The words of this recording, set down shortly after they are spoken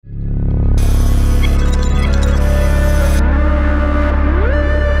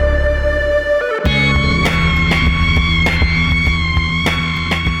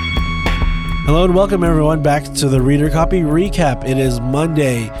Hello and welcome everyone back to the Reader Copy Recap. It is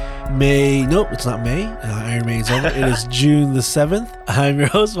Monday, it's not May. Iron May is over. It is June the 7th. I'm your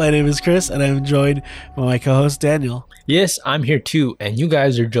host. My name is Chris and I'm joined by my co-host Daniel. Yes, I'm here too, and you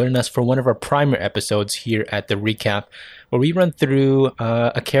guys are joining us for one of our primer episodes here at the Recap, where we run through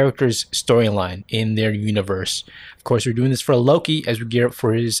a character's storyline in their universe. Of course, we're doing this for Loki as we gear up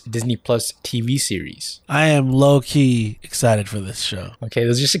for his Disney Plus TV series. I am low-key excited for this show. Okay,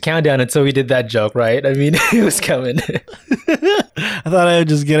 there's just a countdown until we did that joke, right? I mean, it was coming. I thought I would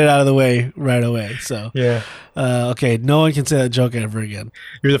just get it out of the way right away. So yeah. Okay, no one can say that joke ever again.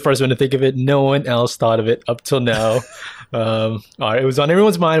 You're the first one to think of it. No one else thought of it up till now. All right, it was on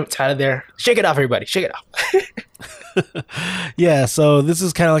everyone's mind. It's out of there. Shake it off, everybody. Shake it off. Yeah, so this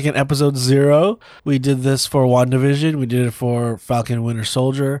is kind of like an episode 0. We did this for WandaVision. We did it for Falcon and Winter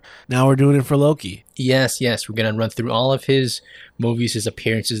Soldier. Now we're doing it for Loki. Yes. We're going to run through all of his movies, his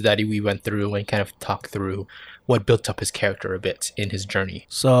appearances that we went through, and kind of talk through what built up his character a bit in his journey.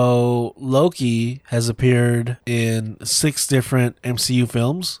 So Loki has appeared in 6 different MCU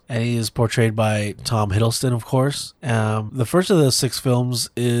films, and he is portrayed by Tom Hiddleston, of course. The first of those 6 films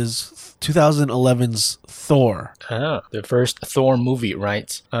is 2011's Thor. The first Thor movie,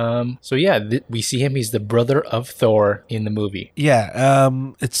 right? We see him. He's the brother of Thor in the movie. Yeah,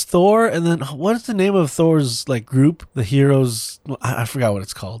 it's Thor, and then what is the name of Thor's group? The heroes. I forgot what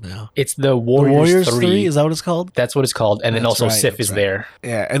it's called now. It's the Warriors 3. Is that what it's called? That's what it's called. And then also Sif is there.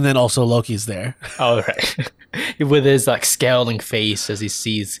 Yeah, and then also Loki's there. Oh, right. With his scowling face as he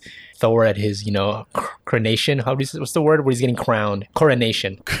sees Thor at his, coronation. What's the word where he's getting crowned?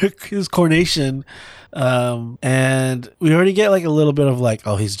 Coronation. His coronation. And we already get a little bit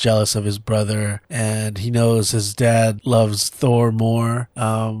of he's jealous of his brother and he knows his dad loves Thor more.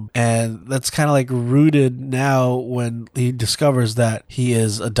 And that's kind of rooted now when he discovers that he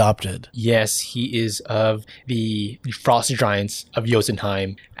is adopted. Yes, he is of the frost giants of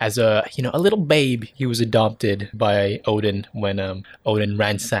Jotunheim. As a little babe, he was adopted by Odin when Odin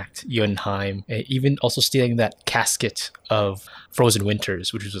ransacked Jotunheim, even also stealing that casket of Frozen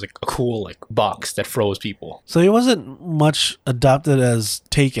Winters, which was a cool box that froze people. So he wasn't much adopted as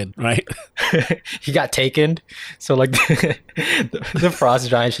taken, right? He got taken. So the frost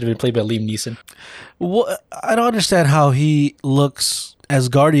giant should have been played by Liam Neeson. Well, I don't understand how he looks as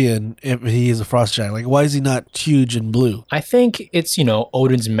Guardian if he is a frost giant. Why is he not huge and blue? I think it's,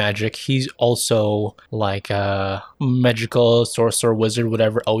 Odin's magic. He's also a magical sorcerer, wizard,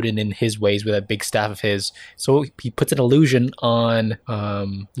 whatever, Odin in his ways with that big staff of his. So he puts an illusion on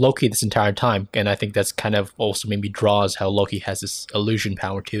Loki this entire time. And I think that's kind of also maybe draws how Loki has this illusion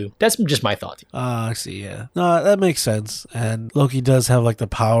power too. That's just my thought. I see, yeah. No, that makes sense. And Loki does have the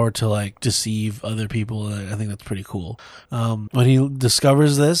power to deceive other people. I think that's pretty cool. When he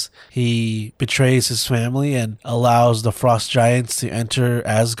discovers this, he betrays his family and allows the frost giants to enter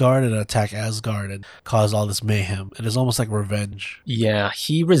Asgard and attack Asgard and cause all this mayhem. It is almost like revenge. Yeah,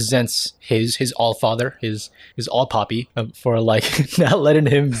 he resents his all-father, his all-poppy, for not letting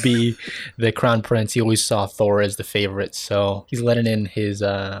him be the crown prince. He always saw Thor as the favorite, so he's letting in his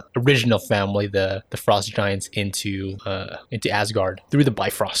original family, the frost giants, into Asgard through the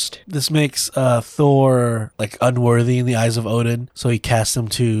Bifrost. This makes Thor unworthy in the eyes of Odin, so he casts him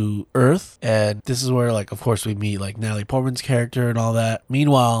to Earth, and this is where of course we meet Natalie Portman's character and all that.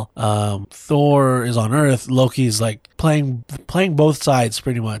 Meanwhile, Thor is on Earth. Loki's playing both sides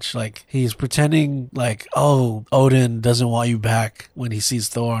pretty much. He's pretending Odin doesn't want you back when he sees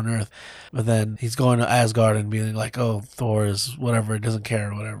Thor on Earth, but then he's going to Asgard and being Thor is whatever, doesn't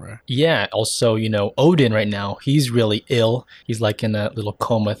care or whatever. Yeah, also Odin right now, he's really ill. He's in a little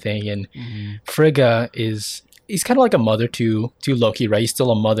coma thing, and Frigga he's kind of like a mother to Loki, right? He's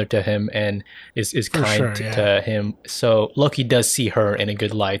still a mother to him and is kind to him. So Loki does see her in a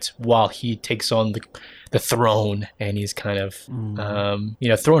good light while he takes on the throne, and he's kind of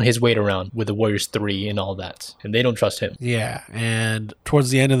throwing his weight around with the Warriors 3 and all that, and they don't trust him. Yeah, and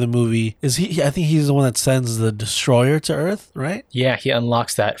towards the end of the movie, I think he's the one that sends the destroyer to Earth, right? Yeah, he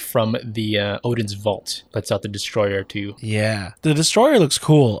unlocks that from the Odin's vault, lets out the destroyer too. Yeah, the destroyer looks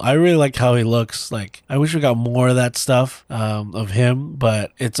cool. I really like how he looks. I wish we got more of that stuff of him,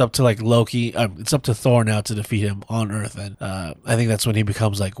 but it's up to Loki. It's up to Thor now to defeat him on Earth, and I think that's when he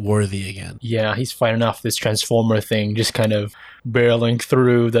becomes worthy again. Yeah, he's fighting off off this transformer thing just kind of barreling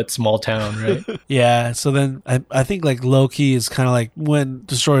through that small town, right? Yeah, so then I think like Loki is kind of like when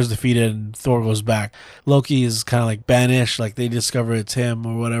Destroyer is defeated and Thor goes back, Loki is kind of like banished, like they discover it's him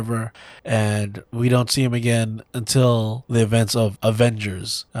or whatever, and we don't see him again until the events of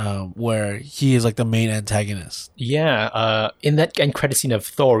Avengers, where he is like the main antagonist. Yeah, in that end credit scene of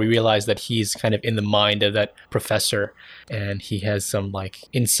Thor, we realize that he's kind of in the mind of that professor, and he has some like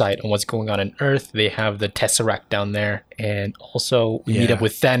insight on what's going on Earth. They have the Tesseract down there, and also we meet up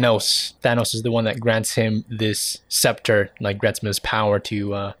with Thanos. Thanos is the one that grants him this scepter, like grants him his power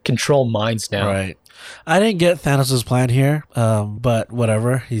to control minds now. Right. I didn't get Thanos' plan here, but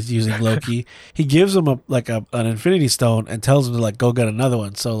whatever. He's using Loki. He gives him an Infinity Stone and tells him to like go get another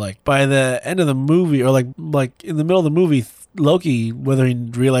one. So like by the end of the movie, or like in the middle of the movie, Loki, whether he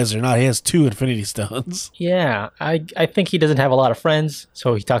realizes it or not, he has 2 Infinity Stones. Yeah, I think he doesn't have a lot of friends,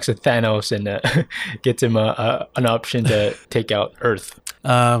 so he talks to Thanos and gets him an option to take out Earth.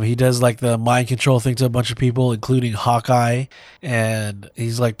 He does like the mind control thing to a bunch of people, including Hawkeye, and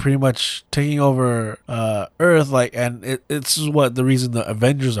he's like pretty much taking over Earth. Like, and it's what the reason the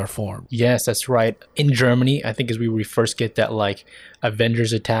Avengers are formed. Yes, that's right. In Germany, I think is where we first get that like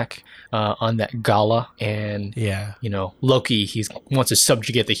Avengers attack on that gala, and you know, Loki he wants to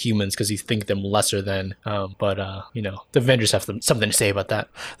subjugate the humans because he thinks them lesser than. But you know, the Avengers have something to say about that.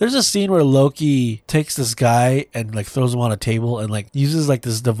 There's a scene where Loki takes this guy and like throws him on a table and like uses like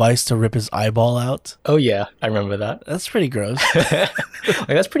this device to rip his eyeball out. Oh yeah, I remember that. That's pretty gross. Like,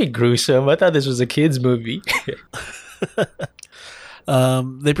 that's pretty gruesome. I thought this was a kids movie.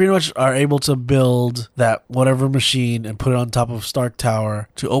 They pretty much are able to build that whatever machine and put it on top of Stark Tower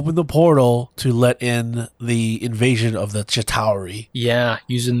to open the portal to let in the invasion of the Chitauri. Yeah,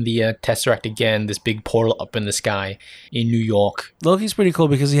 using the Tesseract again, this big portal up in the sky in New York. Loki's pretty cool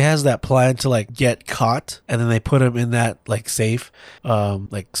because he has that plan to like get caught, and then they put him in that like safe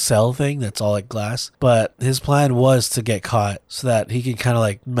like cell thing that's all like glass. But his plan was to get caught so that he can kind of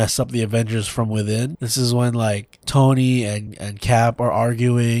like mess up the Avengers from within. This is when like Tony and Cap are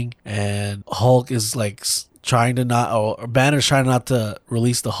arguing, and Hulk is like trying to not, or Banner's trying not to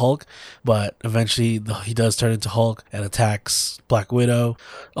release the Hulk, but eventually he does turn into Hulk and attacks Black Widow.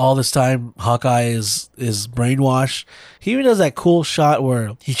 All this time, Hawkeye is brainwashed. He even does that cool shot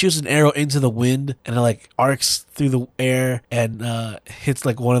where he shoots an arrow into the wind and it like arcs through the air and hits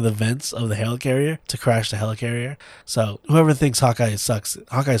like one of the vents of the helicarrier to crash the helicarrier. So whoever thinks Hawkeye sucks,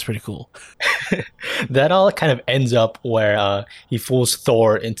 Hawkeye is pretty cool. That all kind of ends up where he fools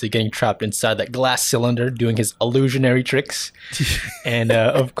Thor into getting trapped inside that glass cylinder doing his illusionary tricks. And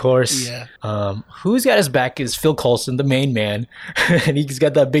of course, who's got his back is Phil Coulson, the main man. And he's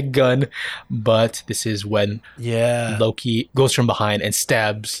got that big gun. But this is when Loki goes from behind and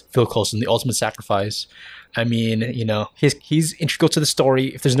stabs Phil Coulson, the ultimate sacrifice. I mean, you know, he's integral to the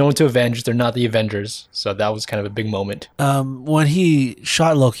story. If there's no one to avenge, they're not the Avengers. So that was kind of a big moment. When he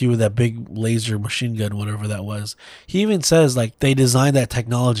shot Loki with that big laser machine gun, whatever that was, he even says like they designed that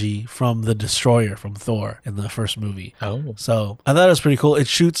technology from the Destroyer from Thor in the first movie. Oh. So I thought it was pretty cool. It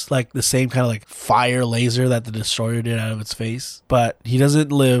shoots like the same kind of like fire laser that the Destroyer did out of its face, but he doesn't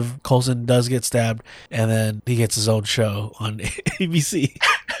live. Coulson does get stabbed, and then he gets his own show on ABC.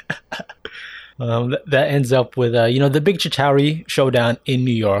 That ends up with, the big Chitauri showdown in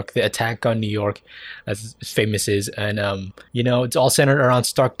New York, the attack on New York, as famous is. And, it's all centered around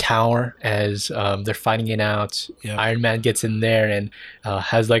Stark Tower as they're fighting it out. Yep. Iron Man gets in there and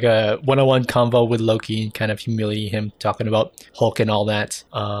has like a one-on-one convo with Loki and kind of humiliating him, talking about Hulk and all that.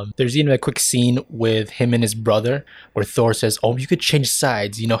 There's even a quick scene with him and his brother where Thor says, oh, you could change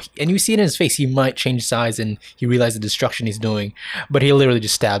sides, and you see it in his face. He might change sides and he realizes the destruction he's doing. But he literally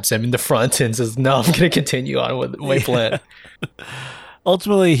just stabs him in the front and says, no, I'm going to continue on with my plan.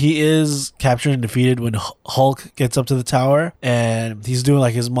 Ultimately, he is captured and defeated when Hulk gets up to the tower and he's doing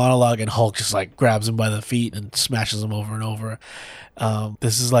like his monologue, and Hulk just like grabs him by the feet and smashes him over and over.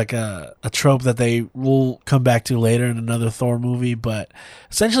 This is like a trope that they will come back to later in another Thor movie, but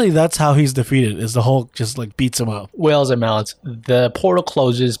essentially that's how he's defeated, is the Hulk just like beats him up. Wails him out. The portal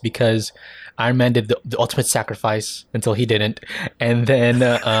closes because Iron Man did the ultimate sacrifice until he didn't. And then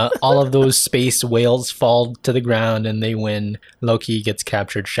all of those space whales fall to the ground and they win. Loki gets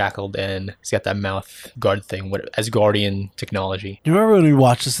captured, shackled, and he's got that mouth guard thing, Asgardian technology. Do you remember when we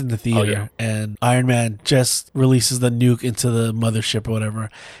watched this in the theater and Iron Man just releases the nuke into the mothership or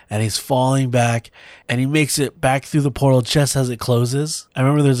whatever, and he's falling back and he makes it back through the portal just as it closes? I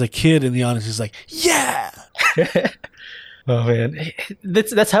remember there's a kid in the audience who's like, yeah! Oh man,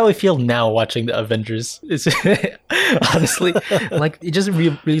 that's how I feel now watching the Avengers. It's honestly like it just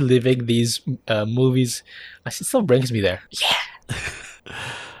reliving these movies. It still brings me there. Yeah.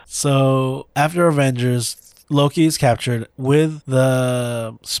 So after Avengers, Loki is captured with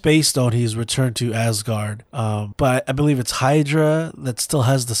the space stone. He's returned to Asgard, but I believe it's Hydra that still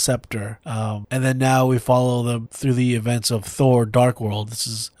has the scepter. And then now we follow them through the events of Thor: Dark World. This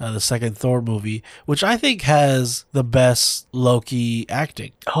is the second Thor movie, which I think has the best Loki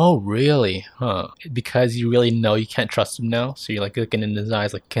acting. Oh really? Huh? Because you really know you can't trust him now, so you're like looking in his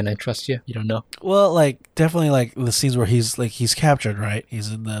eyes, like, can I trust you? You don't know. Well, like definitely like the scenes where he's captured, right? He's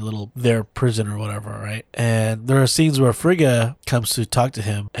in the little their prison or whatever, right? And there are scenes where Frigga comes to talk to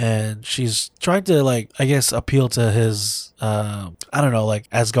him, and she's trying to like I guess appeal to his I don't know like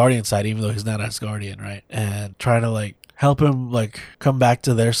Asgardian side, even though he's not Asgardian, right? And trying to like help him like come back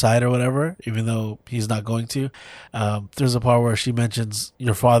to their side or whatever, even though he's not going to. There's a part where she mentions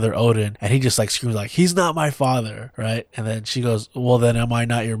your father Odin, and he just like screams like, he's not my father, right? And then she goes, well then am I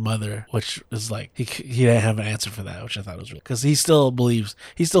not your mother? Which is like he didn't have an answer for that, which I thought was real, because he still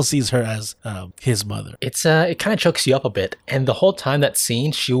sees her as his mother. It's it kind of chokes you up a bit, and the whole time that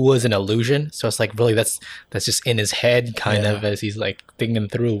scene, she was an illusion. So it's like really that's just in his head, kind of as he's like thinking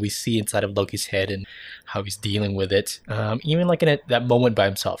through. We see inside of Loki's head and how he's dealing with it. Even like in that moment by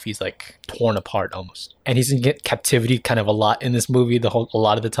himself, he's like torn apart almost, and he's in captivity kind of a lot in this movie, a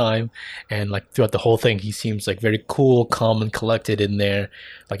lot of the time, and like throughout the whole thing, he seems like very cool, calm, and collected in there,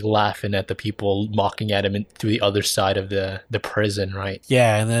 like laughing at the people mocking at him through the other side of the prison, right?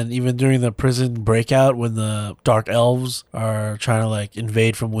 Yeah, and then even during the prison breakout, when the dark elves are trying to like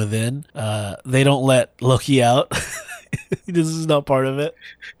invade from within, they don't let Loki out. This is not part of it.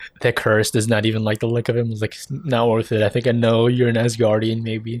 That curse does not even like the look of him. It's like, not worth it. I think I know you're an Asgardian,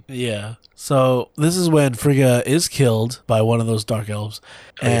 maybe. Yeah. So this is when Frigga is killed by one of those dark elves.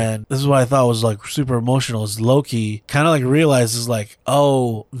 And this is what I thought was like super emotional, is Loki kind of like realizes like,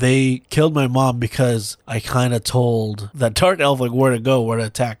 oh, they killed my mom because I kind of told that dark elf like where to go, where to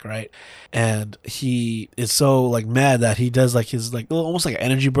attack, right? And he is so like mad that he does like his like almost like an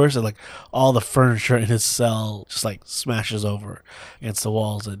energy burst, and like all the furniture in his cell just like smashes over against the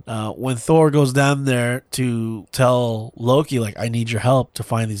walls. And when Thor goes down there to tell Loki like, I need your help to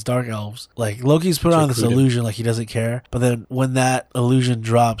find these dark elves, like Loki's put on this illusion like he doesn't care, but then when that illusion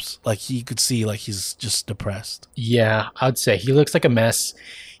drops, like you could see like he's just depressed. Yeah, I'd say he looks like a mess.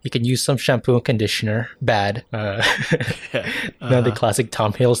 You can use some shampoo and conditioner. Bad. Not the classic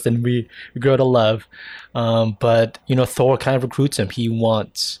Tom Hiddleston we grow to love. But, you know, Thor kind of recruits him. He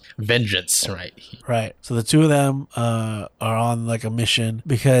wants vengeance, right? Right. So the two of them are on like a mission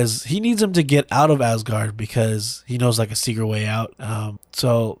because he needs them to get out of Asgard because he knows like a secret way out.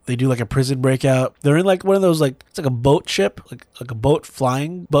 So they do like a prison breakout. They're in like one of those like, it's like a boat ship, like a boat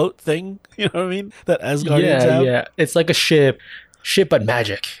flying boat thing. You know what I mean? That Asgardians have. Yeah. It's like a ship but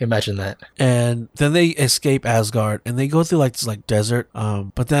magic. Imagine that. And then they escape Asgard and they go through like this like desert.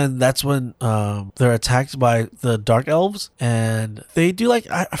 But then that's when they're attacked by the dark elves, and they do like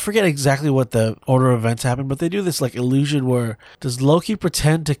I forget exactly what the order of events happen, but they do this like illusion where does Loki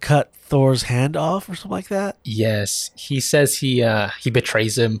pretend to cut Thor's hand off or something like that? Yes, he says he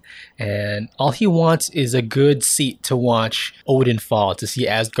betrays him, and all he wants is a good seat to watch Odin fall, to see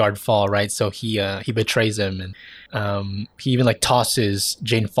Asgard fall, right? So he betrays him, and he even like tosses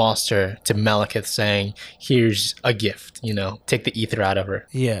Jane Foster to Malekith, saying, "Here's a gift, you know, take the ether out of her."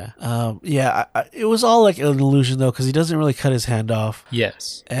 Yeah, it was all like an illusion though, because he doesn't really cut his hand off.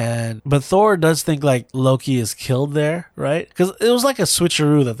 Yes, but Thor does think like Loki is killed there, right? Because it was like a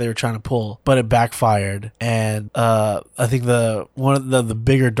switcheroo that they were trying to pull, but it backfired, and I think one of the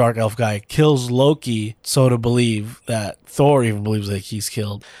bigger dark elf guy kills Loki, so to believe that Thor even believes that he's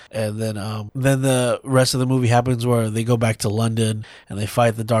killed. And then the rest of the movie happens where they go back to London and they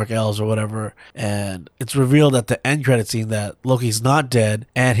fight the Dark Elves or whatever, and it's revealed at the end credit scene that Loki's not dead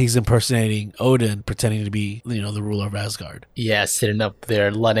and he's impersonating Odin, pretending to be, you know, the ruler of Asgard. Yeah, sitting up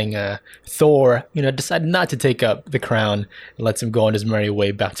there letting Thor, you know, decide not to take up the crown and lets him go on his merry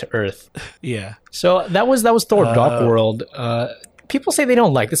way back to Earth. Yeah. So that was Thor: Dark World. People say they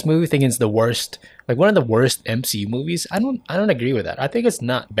don't like this movie, thinking it's the worst, like one of the worst MCU movies. I don't agree with that. I think it's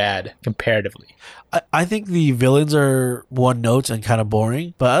not bad comparatively. I think the villains are one note and kind of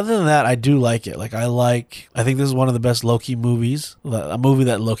boring, but other than that, I do like it. Like I think this is one of the best Loki movies, a movie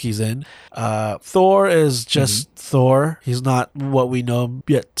that Loki's in. Thor is just Thor. He's not what we know him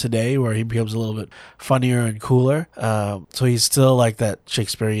yet today, where he becomes a little bit funnier and cooler. So he's still like that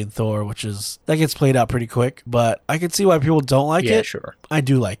Shakespearean Thor, that gets played out pretty quick, but I can see why people don't like it. Yeah, sure. I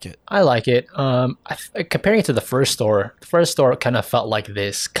do like it. I like it. comparing it to the first Thor kind of felt like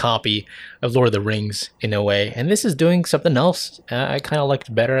this copy of Lord of the Rings in a way, and this is doing something else. I kind of liked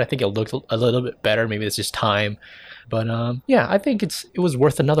it better. I think it looked a little bit better. Maybe it's just time. But yeah, I think it was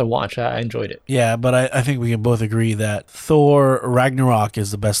worth another watch. I enjoyed it. Yeah, but I think we can both agree that Thor Ragnarok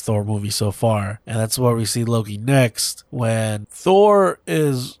is the best Thor movie so far. And that's where we see Loki next, when Thor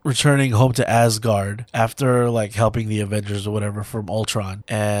is returning home to Asgard after like helping the Avengers or whatever from Ultron.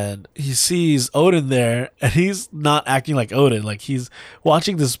 And he sees Odin there, and he's not acting like Odin. Like, he's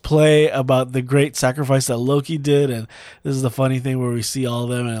watching this play about the great sacrifice that Loki did. And this is the funny thing where we see all of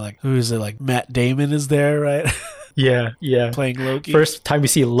them, and like, who is it? Like, Matt Damon is there, right? Yeah, yeah. Playing Loki. First time we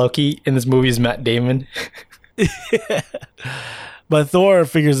see Loki in this movie is Matt Damon. Yeah. But Thor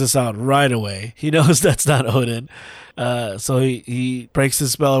figures this out right away. He knows that's not Odin. So he breaks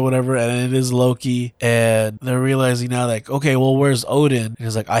his spell or whatever, and it is Loki. And they're realizing now, like, okay, well, where's Odin? And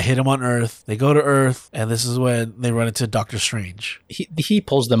he's like, I hit him on Earth. They go to Earth, and this is when they run into Doctor Strange. He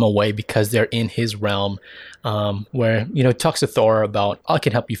pulls them away because they're in his realm, where, talks to Thor about, I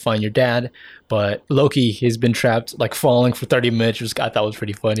can help you find your dad. But Loki has been trapped, like, falling for 30 minutes, which I thought was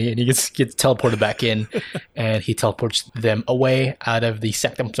pretty funny. And he gets teleported back in, and he teleports them away out of the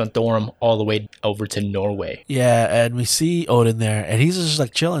Sanctum Sanctorum all the way over to Norway. Yeah, and we see Odin there, and he's just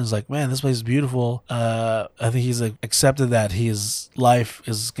like chilling. He's like, man, this place is beautiful. I think he's like accepted that his life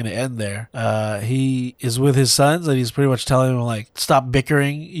is going to end there. He is with his sons, and he's pretty much telling them, like, stop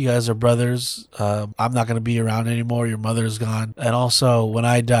bickering. You guys are brothers. I'm not going to be around anymore. Your mother's gone. And also, when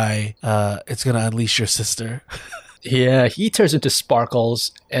I die, it's going to unleash your sister. Yeah, he turns into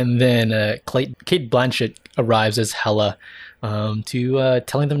Sparkles, and then Kate Blanchett arrives as Hela, to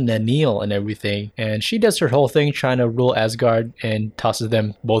telling them to kneel and everything. And she does her whole thing trying to rule Asgard and tosses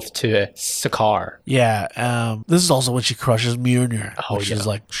them both to Sakaar. Yeah, this is also when she crushes Mjolnir, which is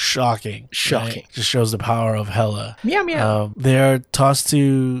like shocking. Shocking. Right? Just shows the power of Hela. Meow, meow. They're tossed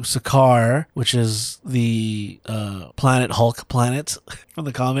to Sakaar, which is the planet Hulk planet from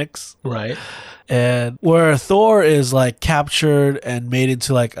the comics. Right. And where Thor is like captured and made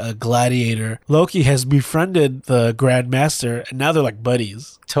into like a gladiator, Loki has befriended the Grand Master, and now they're like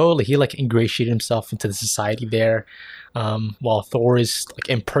buddies. Totally. He like ingratiated himself into the society there. While Thor is like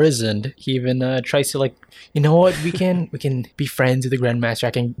imprisoned, he even tries to like, you know what, we can be friends with the Grandmaster.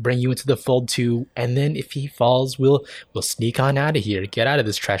 I can bring you into the fold too, and then if he falls, we'll sneak on out of here. Get out of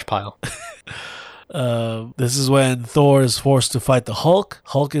this trash pile. This is when Thor is forced to fight the Hulk.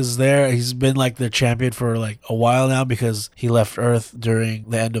 Hulk is there. He's been like their champion for like a while now because he left Earth during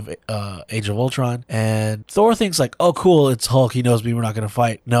the end of Age of Ultron. And Thor thinks like, oh cool, it's Hulk. He knows me. We're not going to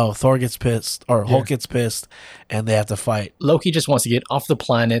fight. No, Thor gets pissed, or Hulk gets pissed, and they have to fight. Loki just wants to get off the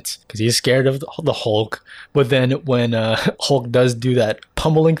planet because he's scared of the Hulk. But then when Hulk does do that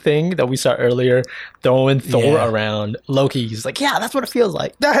pummeling thing that we saw earlier, throwing Thor around, Loki's like, yeah, that's what it feels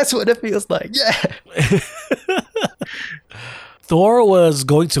like. That's what it feels like. Yeah. Thor was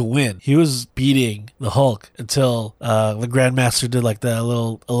going to win. He was beating the Hulk until the Grandmaster did like that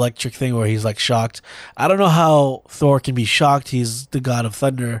little electric thing where he's like shocked. I don't know how Thor can be shocked. He's the god of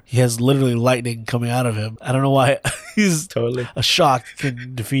thunder. He has literally lightning coming out of him. I don't know why he's totally a shock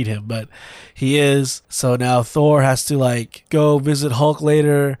can defeat him, but he is. So now Thor has to like go visit Hulk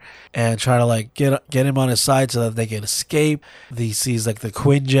later and try to like get him on his side so that they can escape. He sees like the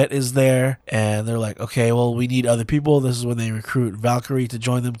Quinjet is there, and they're like, okay, well, we need other people. This is when they recruit Valkyrie to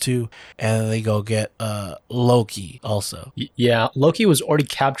join them too, and they go get Loki also. Yeah, Loki was already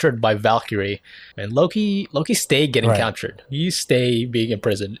captured by Valkyrie, and Loki stayed getting captured. He stayed being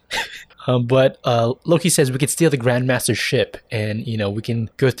imprisoned. But Loki says we could steal the Grandmaster's ship, and we can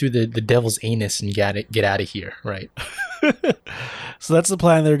go through the devil's anus and get out of here, right? So that's the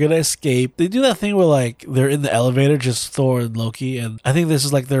plan. They're gonna escape. They do that thing where like they're in the elevator, just Thor and Loki, and I think this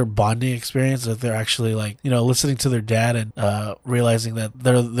is like their bonding experience, that they're actually like listening to their dad and realizing that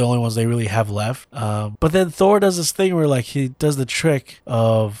they're the only ones they really have left. But then Thor does this thing where like he does the trick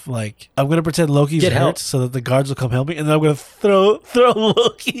of like, I'm gonna pretend Loki's hurt so that the guards will come help me, and then I'm gonna throw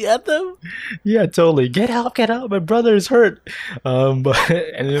Loki at them. Yeah, totally. Get help! My brother is hurt. Of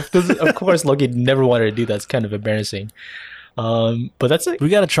course Loki never wanted to do that. It's kind of embarrassing. But that's it. We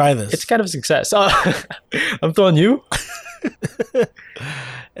gotta try this. It's kind of a success. I'm throwing you.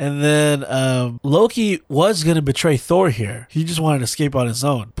 And then Loki was going to betray Thor here. He just wanted to escape on his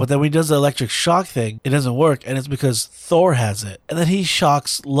own. But then when he does the electric shock thing, it doesn't work. And it's because Thor has it. And then he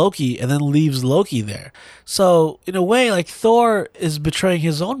shocks Loki and then leaves Loki there. So in a way, like Thor is betraying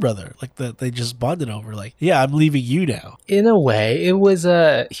his own brother. Like they just bonded over. Like, yeah, I'm leaving you now. In a way, it was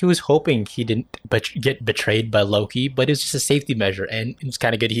he was hoping he didn't get betrayed by Loki, but it was just a safety measure, and it was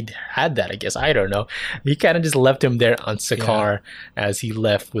kind of good he had that. I guess I don't know. He kind of just left him there on Sakaar as he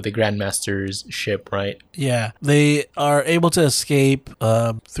left with the Grandmaster's ship, right? Yeah, they are able to escape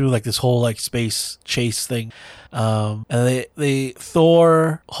through like this whole like space chase thing. And they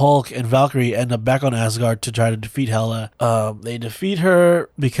Thor, Hulk, and Valkyrie end up back on Asgard to try to defeat Hela. They defeat her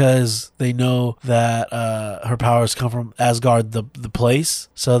because they know that her powers come from Asgard, the place.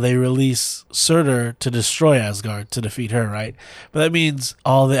 So they release Surtur to destroy Asgard to defeat her, right? But that means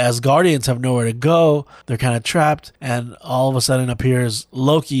all the Asgardians have nowhere to go. They're kind of trapped, and all of a sudden appears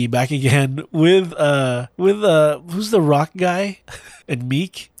Loki back again with who's the rock guy and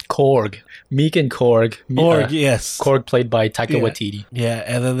Meek. Korg. Meek and Korg. Korg, yes. Korg played by Taika Waititi. Yeah,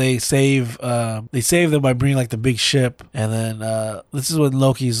 and then they save them by bringing like the big ship, and then this is when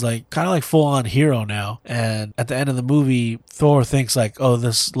Loki's like kind of like full on hero now. And at the end of the movie, Thor thinks like, oh,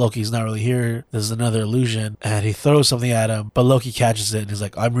 this Loki's not really here. This is another illusion, and he throws something at him, but Loki catches it and he's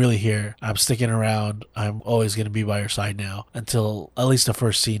like, I'm really here. I'm sticking around. I'm always gonna be by your side now until at least the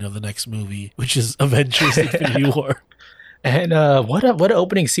first scene of the next movie, which is Avengers: Infinity War. And what an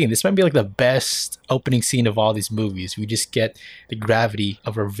opening scene. This might be like the best opening scene of all these movies. We just get the gravity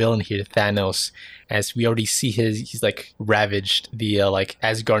of our villain here, Thanos, as we already see he's like ravaged the like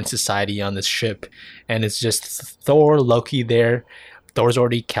Asgard society on this ship, and it's just Thor, Loki there. Thor's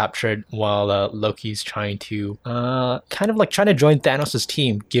already captured while Loki's trying to kind of like trying to join Thanos'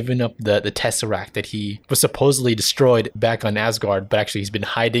 team, giving up the Tesseract that he was supposedly destroyed back on Asgard, but actually he's been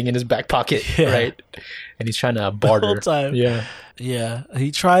hiding in his back pocket, right? And he's trying to barter. The whole time. Yeah. Yeah,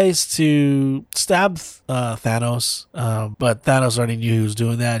 he tries to stab Thanos, but Thanos already knew he was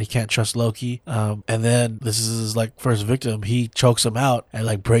doing that. He can't trust Loki. And then this is his like first victim. He chokes him out and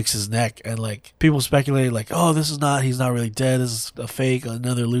like breaks his neck. And like people speculate like, oh, he's not really dead. This is a fake,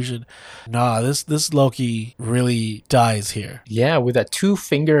 another illusion. Nah, this Loki really dies here. Yeah, with that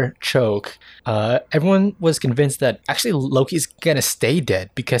 2-finger choke, everyone was convinced that actually Loki's gonna stay dead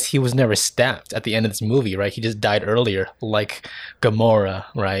because he was never stabbed at the end of this movie, right? He just died earlier, like Gamora,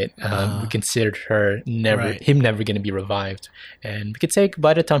 right? We considered him never going to be revived, and we could say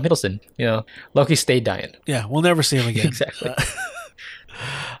goodbye to Tom Hiddleston. You know, Loki stayed dying. Yeah, we'll never see him again. Exactly.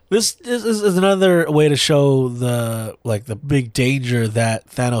 This is another way to show the big danger that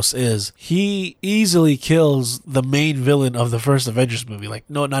Thanos is. He easily kills the main villain of the first Avengers movie, like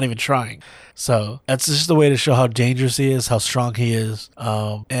no, not even trying. So that's just a way to show how dangerous he is, how strong he is.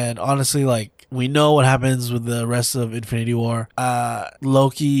 And honestly, like, we know what happens with the rest of Infinity War.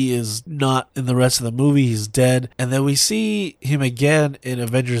 Loki is not in the rest of the movie. He's dead. And then we see him again in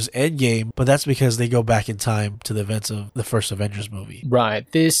Avengers Endgame, but that's because they go back in time to the events of the first Avengers movie. Right.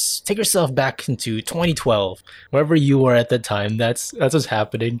 Take yourself back into 2012, wherever you were at the time. That's what's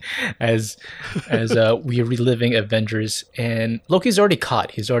happening as we are reliving Avengers. And Loki's already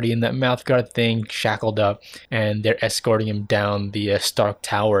caught. He's already in that mouth guard thing, shackled up, and they're escorting him down the Stark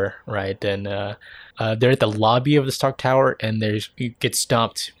Tower, right? And they're at the lobby of the Stark Tower, and he gets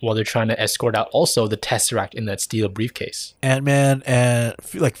stopped while they're trying to escort out also the Tesseract in that steel briefcase. Ant-Man and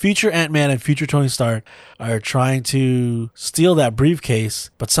future Ant-Man and future Tony Stark are trying to steal that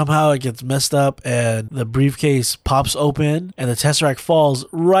briefcase, but somehow it gets messed up and the briefcase pops open and the Tesseract falls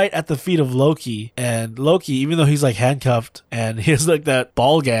right at the feet of Loki. And Loki, even though he's like handcuffed and he has like that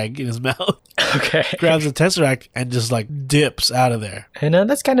ball gag in his mouth, grabs the Tesseract and just like dips out of there. And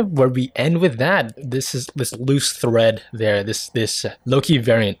that's kind of where we end with that. This is this loose thread there, this Loki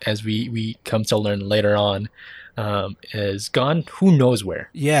variant, as we come to learn later on, is gone who knows where.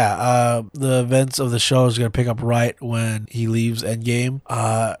 Yeah, the events of the show is going to pick up right when he leaves Endgame.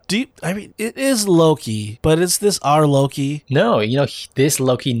 It is Loki, but is this our Loki? No, this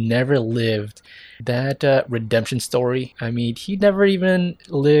Loki never lived that redemption story. I mean, he never even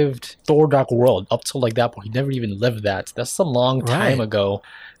lived Thor Dark World up till like that point. He never even lived that. That's a long time ago.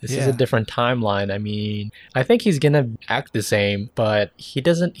 This is a different timeline. I mean, I think he's gonna act the same, but he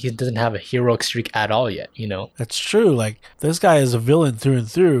doesn't have a heroic streak at all yet, That's true. Like, this guy is a villain through and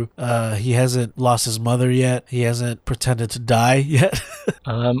through. He hasn't lost his mother yet. He hasn't pretended to die yet.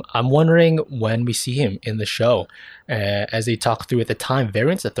 I'm wondering when we see him in the show. as they talk through at the time,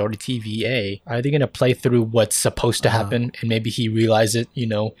 Variance Authority TVA, are they going to play through what's supposed to happen and maybe he realized it,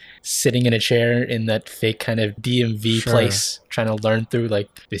 sitting in a chair in that fake kind of DMV place, trying to learn through like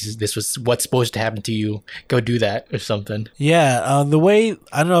this was what's supposed to happen to you. Go do that or something. Yeah, the way,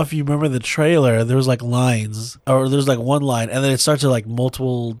 I don't know if you remember the trailer, there was like lines, or there's like one line, and then it starts to like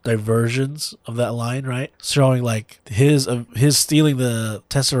multiple diversions of that line, right? Showing like his stealing the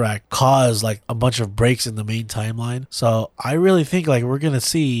Tesseract caused like a bunch of breaks in the main timeline. So I really think like we're gonna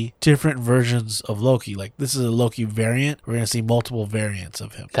see different versions of Loki. Like this is a Loki variant. We're gonna see multiple variants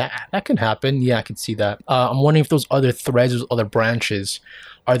of him. That can happen. Yeah, I can see that. I'm wondering if those other threads, those other branches,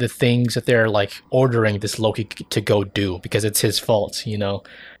 are the things that they're like ordering this Loki to go do because it's his fault,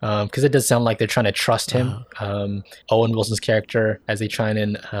 because it does sound like they're trying to trust him. Owen Wilson's character, as they try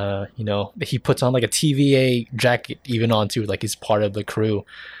and, he puts on like a TVA jacket even onto like he's part of the crew.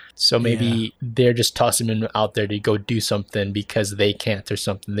 So maybe they're just tossing him out there to go do something because they can't or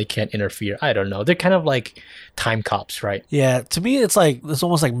something. They can't interfere. I don't know. They're kind of like time cops, right? Yeah, to me it's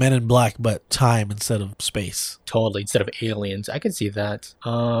almost like Men in Black, but time instead of space. Totally, instead of aliens. I can see that.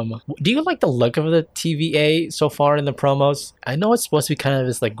 Do you like the look of the TVA so far in the promos? I know it's supposed to be kind of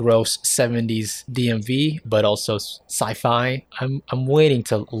this like gross 70s DMV, but also sci-fi. I'm waiting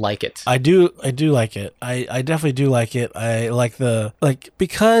to like it. I do like it. I definitely do like it. I like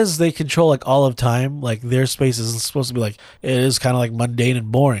because they control like all of time, like their space is supposed to be like, it is kind of like mundane and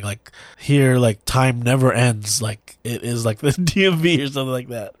boring. Like here, like time never ends. Like it is like the DMV or something like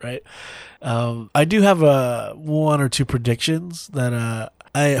that, right? I do have one or two predictions that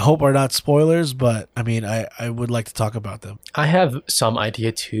I hope are not spoilers, but I mean, I would like to talk about them. I have some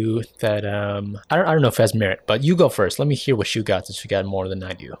idea too that I don't know if it has merit, but you go first. Let me hear what you got, since you got more than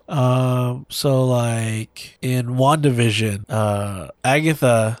I do. So like in WandaVision,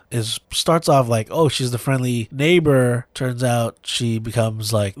 Agatha starts off like, oh, she's the friendly neighbor. Turns out she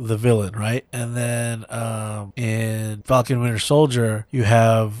becomes like the villain, right? And then in Falcon Winter Soldier, you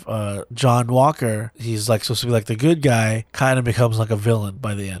have John Walker. He's like supposed to be like the good guy, kind of becomes like a villain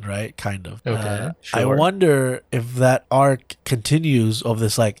by the end, right? Kind of. Okay, sure. I wonder if that arc continues of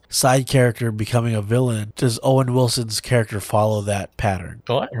this like side character becoming a villain. Does Owen Wilson's character follow that pattern?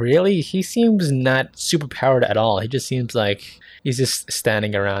 What? Really? He seems not super powered at all. He just seems like he's just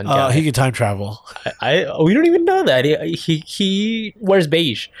standing around. He can time travel. We don't even know that. He wears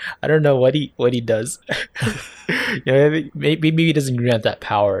beige. I don't know what he does. Maybe he doesn't grant that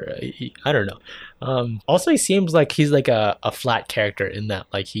power. I don't know. Also, he seems like he's like a flat character in that,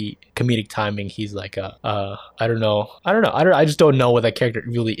 like comedic timing. He's like I don't know. I just don't know what that character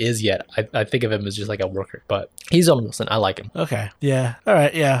really is yet. I think of him as just like a worker, but he's Owen Wilson. I like him. Okay. Yeah. All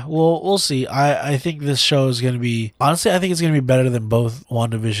right. Yeah. We'll see. I think this show is going to be, honestly, I think it's going to be better than both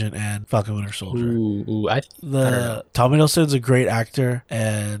WandaVision and Falcon Winter Soldier. I don't know. Tom Hiddleston's a great actor,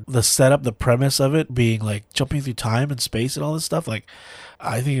 and the setup, the premise of it being like jumping through time and space and all this stuff, like,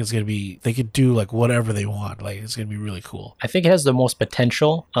 I think it's going to be, they could do like whatever they want. Like it's going to be really cool. I think it has the most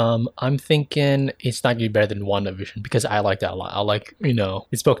potential. I'm thinking it's not going to be better than WandaVision because I like that a lot. I like,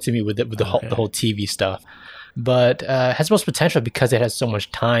 it spoke to me with the whole TV stuff. But has most potential because it has so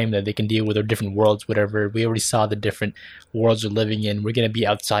much time that they can deal with their different worlds, whatever. We already saw the different worlds we're living in. We're going to be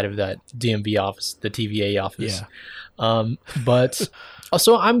outside of that DMV office, the TVA office. Yeah. But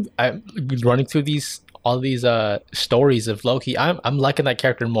also I'm running through all these stories of Loki. I'm liking that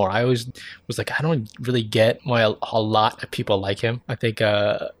character more. I always was like, I don't really get why a lot of people like him. I think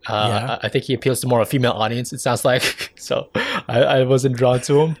I think he appeals to more of a female audience, it sounds like. So I wasn't drawn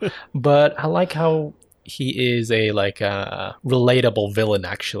to him. But I like how he is a relatable villain,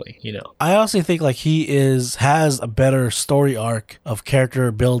 actually. I honestly think like he has a better story arc of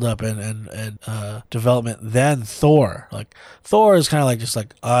character build up and development than Thor. Like Thor is kind of like just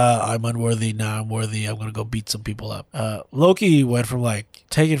like I'm unworthy, now I'm worthy, I'm gonna go beat some people up. Loki went from like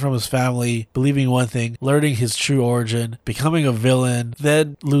taken from his family, believing one thing, learning his true origin, becoming a villain,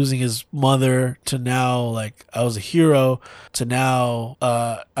 then losing his mother, to now like I was a hero, to now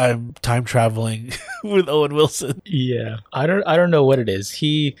I'm time traveling with Owen Wilson. Yeah, I don't know what it is.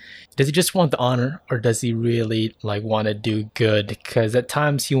 Does he just want the honor, or does he really like want to do good? Because at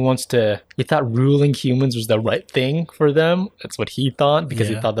times he thought ruling humans was the right thing for them. That's what he thought, because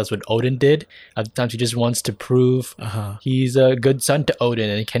he thought that's what Odin did. At times he just wants to prove he's a good son to Odin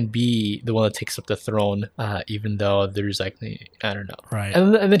and can be the one that takes up the throne, even though there's like, I don't know. Right.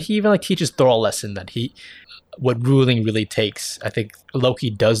 And then he even like teaches Thor a lesson that what ruling really takes. I think Loki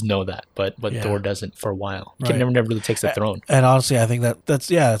does know that, but Yeah. Thor doesn't for a while. He Right. never really takes the throne. And honestly, I think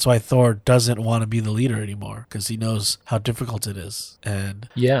that's why Thor doesn't want to be the leader anymore, because he knows how difficult it is. And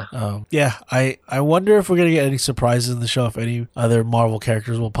Yeah. I wonder if we're gonna get any surprises in the show, if any other Marvel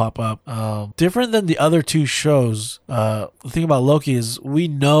characters will pop up. Different than the other two shows. The thing about Loki is we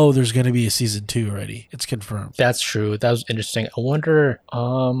know there's gonna be a season 2 already. It's confirmed. That's true. That was interesting. I wonder,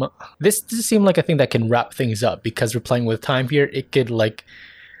 this seemed like a thing that can wrap things up, because we're playing with time here. It could like,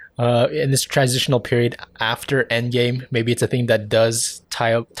 in this transitional period after Endgame, maybe it's a thing that does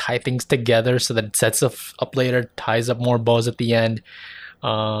tie things together so that it sets up later, ties up more bows at the end.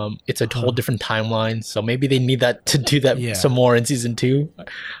 It's a whole different timeline, so maybe they need that to do that some more in season 2,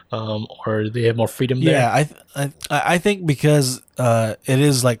 or they have more freedom there. Yeah, I think because it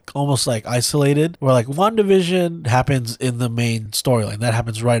is like almost like isolated, where like WandaVision happens in the main storyline that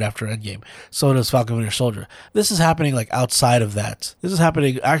happens right after Endgame. So does Falcon Winter Soldier. This is happening like outside of that. This is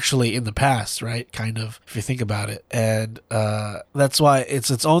happening actually in the past, right? Kind of, if you think about it, and that's why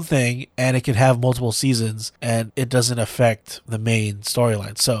it's its own thing, and it can have multiple seasons, and it doesn't affect the main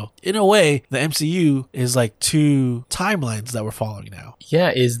storyline. So in a way, the MCU is like 2 timelines that we're following now.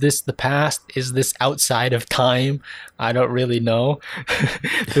 Yeah, is this the past? Is this outside of time? I don't really know.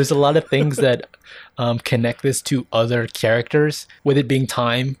 There's a lot of things that connect this to other characters. With it being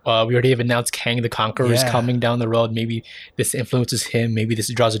time, we already have announced Kang the Conqueror is coming down the road. Maybe this influences him. Maybe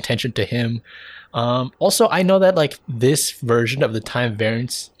this draws attention to him. Also, I know that like this version of the Time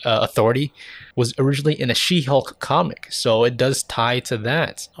Variance Authority was originally in a She-Hulk comic, so it does tie to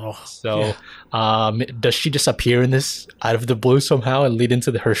that. Does she just appear in this out of the blue somehow and lead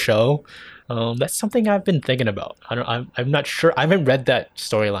into her show? That's something I've been thinking about. I'm not sure. I haven't read that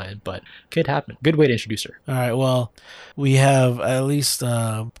storyline, but could happen. Good way to introduce her. All right. Well, we have at least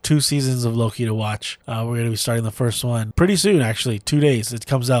 2 seasons of Loki to watch. We're going to be starting the first one pretty soon, actually. 2 days. It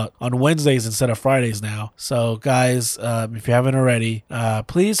comes out on Wednesdays instead of Fridays now. So, guys, if you haven't already,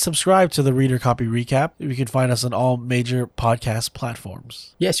 please subscribe to the Reader Copy Recap. You can find us on all major podcast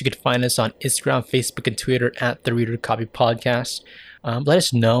platforms. Yes, you can find us on Instagram, Facebook, and Twitter at the Reader Copy Podcast. Let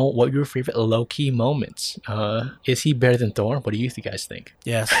us know what your favorite Loki moments. Is he better than Thor? What do you guys think?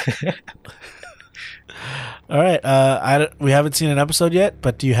 Yes. All right. We haven't seen an episode yet,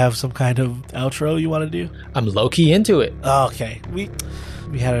 but do you have some kind of outro you want to do? I'm Loki into it. Okay. We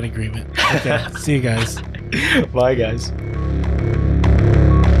had an agreement. Okay. See you guys. Bye, guys.